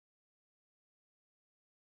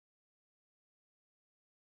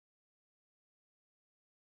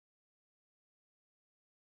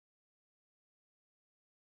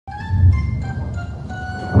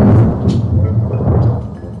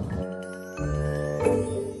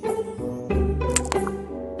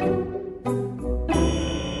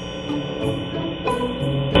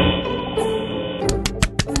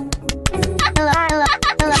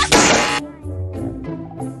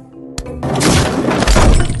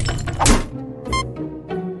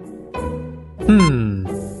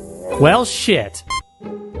Well, shit.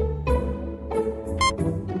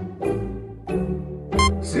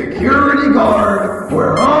 Security guard,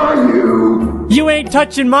 where are you? You ain't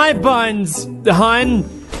touching my buns, hun.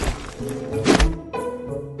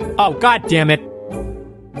 Oh, god damn it.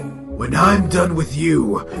 When I'm done with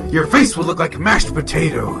you, your face will look like mashed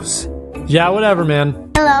potatoes. Yeah, whatever,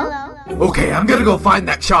 man. Hello? Okay, I'm gonna go find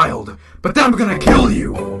that child, but then I'm gonna kill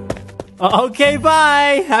you. Okay,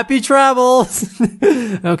 bye. Happy travels.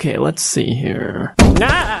 Okay, let's see here.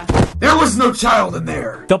 Nah. There was no child in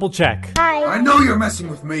there. Double check. Hi. I know you're messing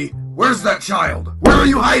with me. Where's that child? Where are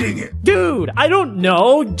you hiding it? Dude, I don't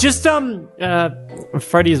know. Just,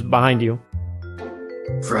 Freddy's behind you.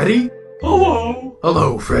 Freddy? Hello.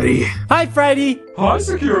 Hello, Freddy. Hi, Freddy. Hi,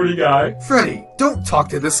 security guy. Freddy, don't talk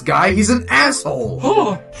to this guy. He's an asshole.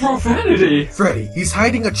 Oh, profanity. Freddy, he's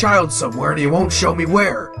hiding a child somewhere and he won't show me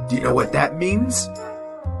where. Do you know what that means?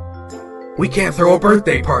 We can't throw a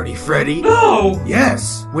birthday party, Freddy. No.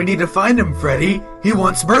 Yes, we need to find him, Freddy. He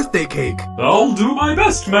wants birthday cake. I'll do my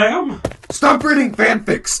best, ma'am. Stop reading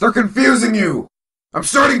fanfics. They're confusing you. I'm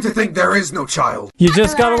starting to think there is no child. You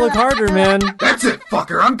just gotta look harder, man. That's it,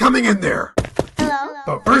 fucker. I'm coming in there. Hello?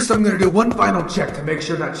 But first, I'm gonna do one final check to make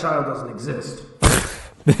sure that child doesn't exist.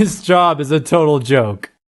 This job is a total joke.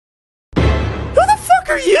 Who the fuck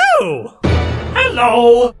are you?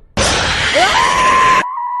 Hello.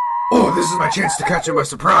 Oh, this is my chance to catch him by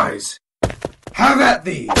surprise. Have at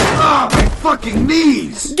thee! Ah, my fucking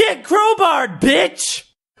knees! Get crowbarred, bitch!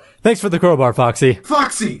 Thanks for the crowbar, Foxy.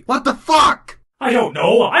 Foxy, what the fuck? I don't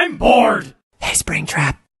know. I'm bored. Hey,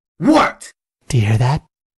 Springtrap. What? Do you hear that?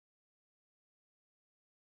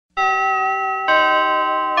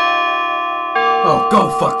 Oh, go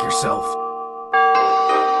fuck yourself.